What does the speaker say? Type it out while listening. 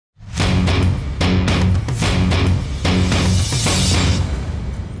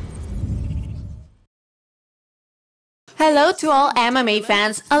Hello to all MMA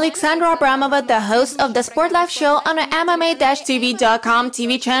fans. Alejandro, the host of the SportLife show on the MMA-TV.com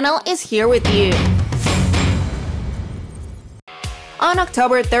TV channel, is here with you. On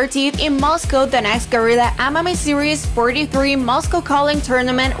October 30th in Moscow, the next Gorilla MMA Series-43 Moscow calling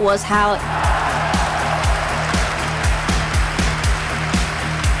tournament was held.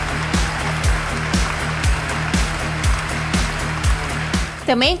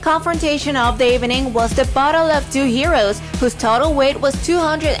 The main confrontation of the evening was the battle of two heroes, whose total weight was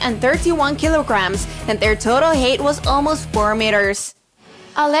 231 kilograms, and their total height was almost 4 meters.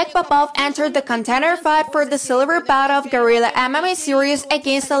 Oleg Popov entered the contender fight for the silver bout of Gorilla MMA Series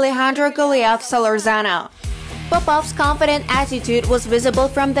against Alejandro Goliath Solorzano. Popov's confident attitude was visible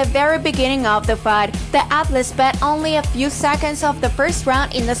from the very beginning of the fight. The athlete spent only a few seconds of the first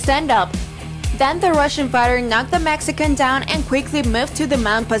round in the stand-up. Then the Russian fighter knocked the Mexican down and quickly moved to the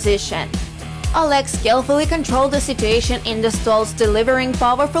mount position. Oleg skillfully controlled the situation in the stalls, delivering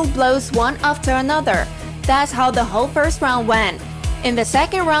powerful blows one after another. That's how the whole first round went. In the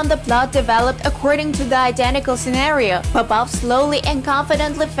second round, the plot developed according to the identical scenario. Popov slowly and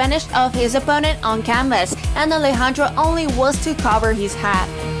confidently finished off his opponent on canvas, and Alejandro only was to cover his head.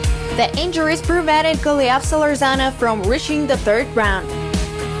 The injuries prevented Goliath Solorzano from reaching the third round.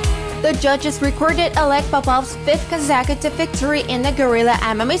 The judges recorded Oleg Popov's 5th consecutive victory in the Gorilla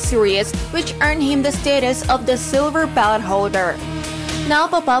MMA Series, which earned him the status of the silver belt holder. Now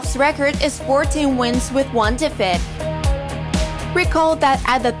Popov's record is 14 wins with 1 defeat. Recall that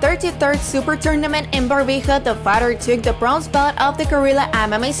at the 33rd Super Tournament in Barvija, the fighter took the bronze belt of the Gorilla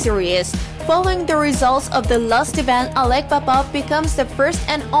MMA Series. Following the results of the last event, Oleg Popov becomes the first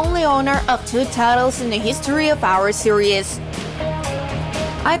and only owner of 2 titles in the history of our series.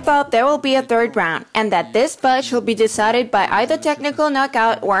 I thought there will be a third round, and that this fight should be decided by either technical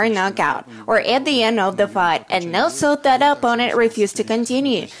knockout or knockout, or at the end of the fight, and no so that the opponent refused to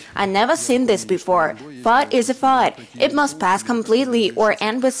continue. I never seen this before. Fight is a fight. It must pass completely or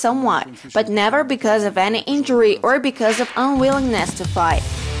end with somewhat, but never because of any injury or because of unwillingness to fight.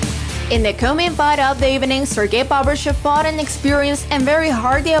 In the co-main fight of the evening, Sergei Bobrishev fought an experienced and very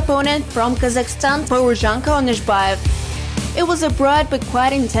hardy opponent from Kazakhstan, Borujanko Onishbayev. It was a broad but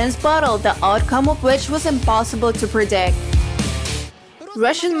quite intense battle, the outcome of which was impossible to predict.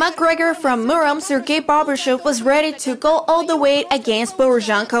 Russian McGregor from Murom, Sergei Bobrishev, was ready to go all the way against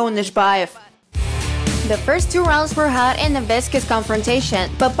Borujanko Onishbayev. The first 2 rounds were held in a viscous confrontation,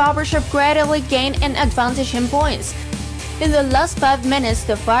 but Bobrishev gradually gained an advantage in points. In the last 5 minutes,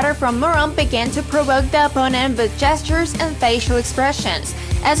 the fighter from Murom began to provoke the opponent with gestures and facial expressions,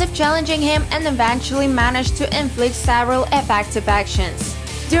 as if challenging him, and eventually managed to inflict several effective actions.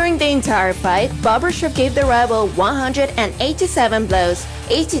 During the entire fight, Bobrishev gave the rival 187 blows,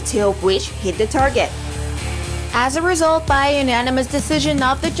 82 of which hit the target. As a result, by a unanimous decision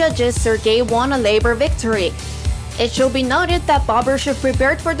of the judges, Sergei won a labor victory. It should be noted that Bobrishev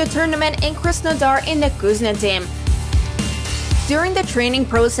prepared for the tournament in Krasnodar in the Kuzna team. During the training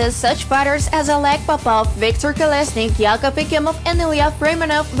process, such fighters as Oleg Popov, Viktor Kolesnik, Yakov Ikimov, and Ilya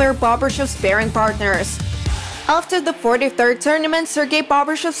Fremenov were Bobrishev's sparring partners. After the 43rd tournament, Sergei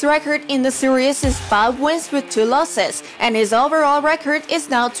Bobrishev's record in the series is 5 wins with 2 losses, and his overall record is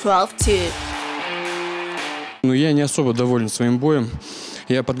now 12-2. Я не особо доволен своим боем.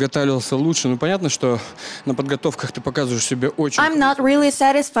 Я подготовился лучше, но понятно, что на подготовках ты показываешь себя очень... I'm not really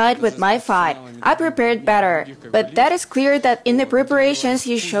satisfied with my fight. I prepared better, but that is clear that in the preparations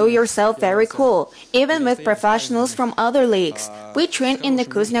you show yourself very cool, even with professionals from other leagues. We trained in the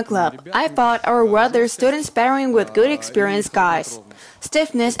Kuzna club. I fought our rather student sparring with good experienced guys.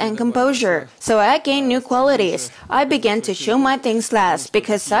 Stiffness and composure, so I gained new qualities. I began to show my things less,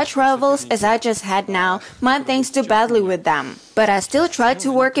 because such rivals as I just had now might things do badly with them. But I still tried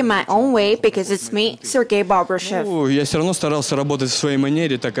to work in my own way, because it's me, Sergei Bobrishev. Я все равно старался работать в своей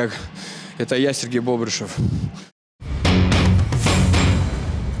манере, так как это я, Сергей Бобрышев.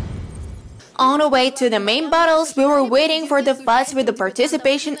 On the way to the main battles, we were waiting for the fights with the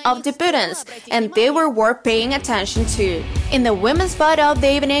participation of debutants, and they were worth paying attention to. In the women's fight of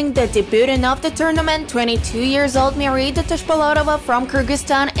the evening, the debutant of the tournament, 22 years old Merida Tashpalotova from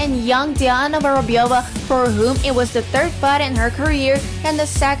Kyrgyzstan, and young Diana Vorobyova, for whom it was the 3rd fight in her career and the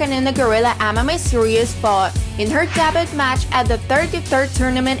 2nd in the Gorilla MMA Series, fought. In her debut match at the 33rd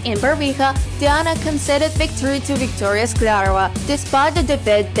tournament in Barvija, Diana conceded victory to Victoria Sklarova. Despite the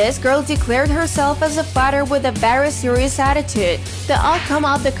defeat, this girl declared herself as a fighter with a very serious attitude. The outcome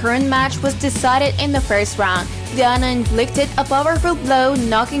of the current match was decided in the first round. Diana inflicted a powerful blow,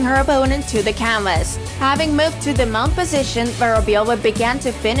 knocking her opponent to the canvas. Having moved to the mount position, Vorobyova began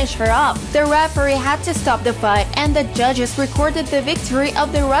to finish her off. The referee had to stop the fight, and the judges recorded the victory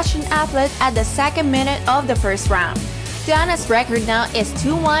of the Russian athlete at the 2nd minute of the first round. Diana's record now is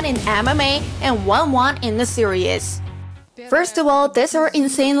 2-1 in MMA and 1-1 in the series. First of all, these are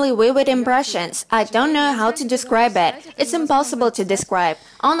insanely vivid impressions. I don't know how to describe it. It's impossible to describe.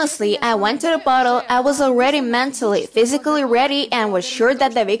 Honestly, I went to the bottle, I was already mentally, physically ready and was sure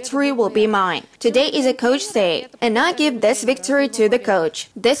that the victory will be mine. Today is a coach day, and I give this victory to the coach.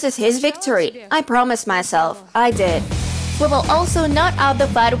 This is his victory. I promised myself. I did. We will also not out the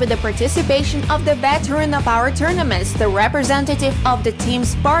fight with the participation of the veteran of our tournaments, the representative of the team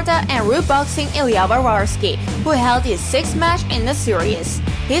Sparta and Root Boxing Ilya Varvarsky, who held his 6th match in the series.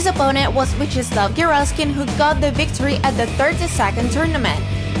 His opponent was Vyacheslav Geraskin, who got the victory at the 32nd tournament.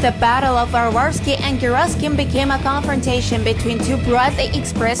 The battle of Varvarsky and Geraskin became a confrontation between two brightly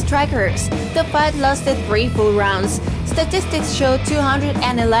expressed strikers. The fight lasted 3 full rounds. Statistics show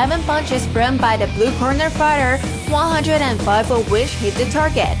 211 punches thrown by the blue corner fighter, 105 of which hit the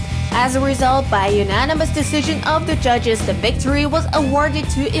target. As a result, by unanimous decision of the judges, the victory was awarded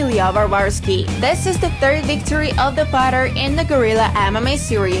to Ilya Varvarsky. This is the 3rd victory of the fighter in the Gorilla MMA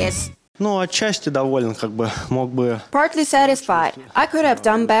series. Отчасти доволен, мог бы. Partly satisfied. I could have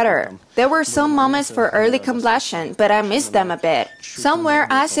done better. There were some moments for early completion, but I missed them a bit. Somewhere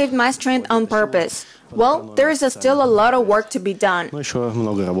I saved my strength on purpose. Well, there is still a lot of work to be done. Еще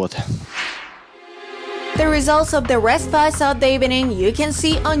много работы. The results of the rest fights of the evening you can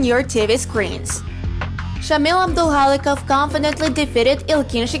see on your TV screens. Shamil Abdulhalikov confidently defeated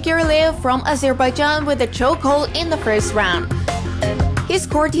Ilkin Shakirlev from Azerbaijan with a chokehold in the first round. He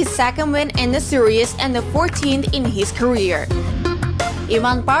scored his 2nd win in the series and the 14th in his career.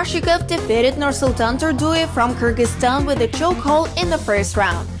 Ivan Parshikov defeated Nursultan Turduyev from Kyrgyzstan with a chokehold in the first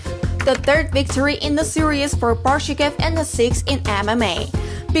round. The 3rd victory in the series for Parshikov and the 6th in MMA.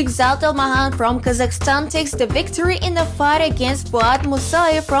 Bigzat Almahan from Kazakhstan takes the victory in the fight against Fuad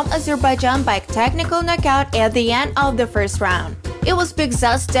Musayev from Azerbaijan by technical knockout at the end of the first round. It was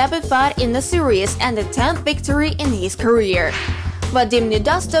Bigzat's debut fight in the series and the 10th victory in his career. Vadim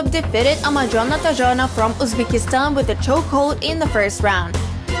Nidastov defeated Amajon Natajona from Uzbekistan with a chokehold in the first round.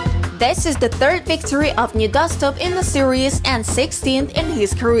 This is the 3rd victory of Nidastov in the series and 16th in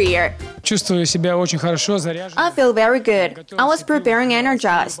his career. I feel very good. I was preparing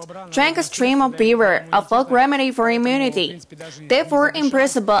energized. Drank a stream of beer, a folk remedy for immunity. Therefore, in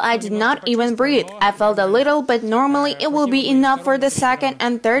principle, I did not even breathe. I felt a little, but normally it will be enough for the 2nd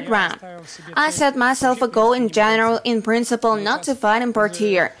and 3rd round. I set myself a goal in general, in principle, not to fight in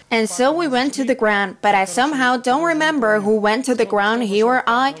Portier. And so we went to the ground, but I somehow don't remember who went to the ground, he or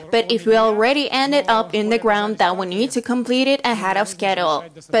I, but if we already ended up in the ground, then we need to complete it ahead of schedule.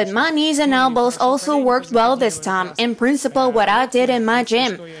 But my knees and elbows also worked well this time. In principle, what I did in my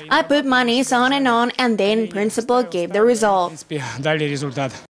gym, I put my knees on, and then in principle gave the result.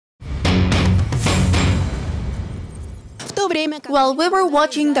 While we were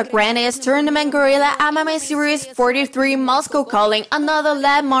watching the grandest tournament Gorilla MMA Series-43 Moscow calling, another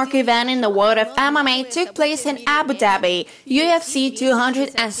landmark event in the world of MMA took place in Abu Dhabi, UFC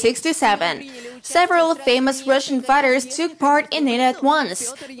 267. Several famous Russian fighters took part in it at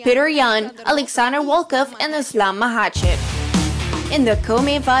once: Petr Yan, Alexander Volkov and Islam Makhachev. In the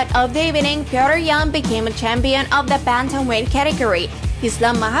co-main fight of the evening, Petr Yan became a champion of the bantamweight category.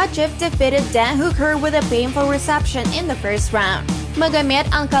 Islam Makhachev defeated Dan Hooker with a painful reception in the first round. Magomed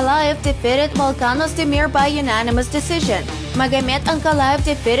Ankalaev defeated Volkan Ozdemir by unanimous decision. Magomed Ankalaev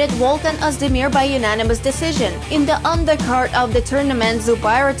defeated Volkan Ozdemir by unanimous decision. In the undercard of the tournament,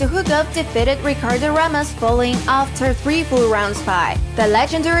 Zubair Tukhugov defeated Ricardo Ramos following after 3 full rounds fight. The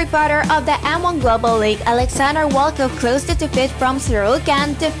legendary fighter of the M1 Global League, Alexander Volkov, closed the defeat from Cyril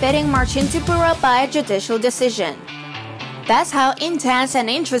Gane, defeating Marcin Tupura by a judicial decision. That's how intense and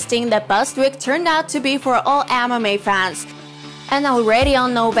interesting the past week turned out to be for all MMA fans. And already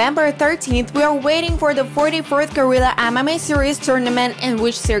on November 13th, we are waiting for the 44th Gorilla MMA Series tournament in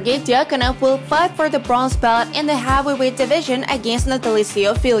which Sergey Diakonov will fight for the bronze belt in the heavyweight division against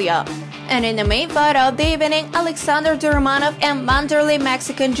Natalicio Filia. And in the main fight of the evening, Alexander Durmanov and Manderley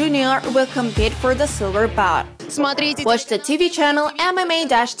Mexican Jr. will compete for the silver belt. Watch the TV channel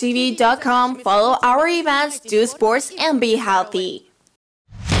MMA-TV.com, follow our events, do sports, and be healthy.